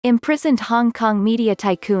Imprisoned Hong Kong media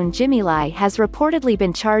tycoon Jimmy Lai has reportedly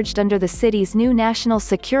been charged under the city's new national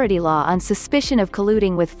security law on suspicion of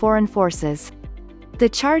colluding with foreign forces. The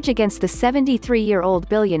charge against the 73-year-old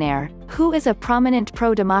billionaire, who is a prominent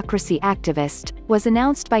pro-democracy activist, was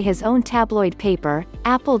announced by his own tabloid paper,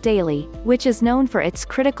 Apple Daily, which is known for its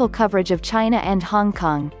critical coverage of China and Hong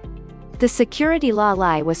Kong. The security law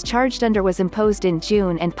Lai was charged under was imposed in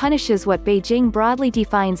June and punishes what Beijing broadly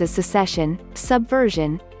defines as secession,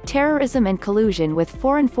 subversion, terrorism and collusion with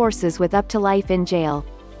foreign forces with up to life in jail.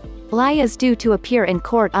 Lai is due to appear in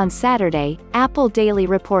court on Saturday, Apple Daily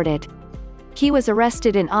reported. He was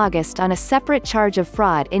arrested in August on a separate charge of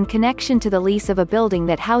fraud in connection to the lease of a building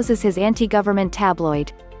that houses his anti-government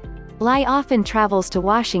tabloid. Lai often travels to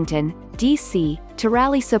Washington, D.C., to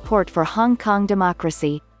rally support for Hong Kong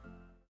democracy.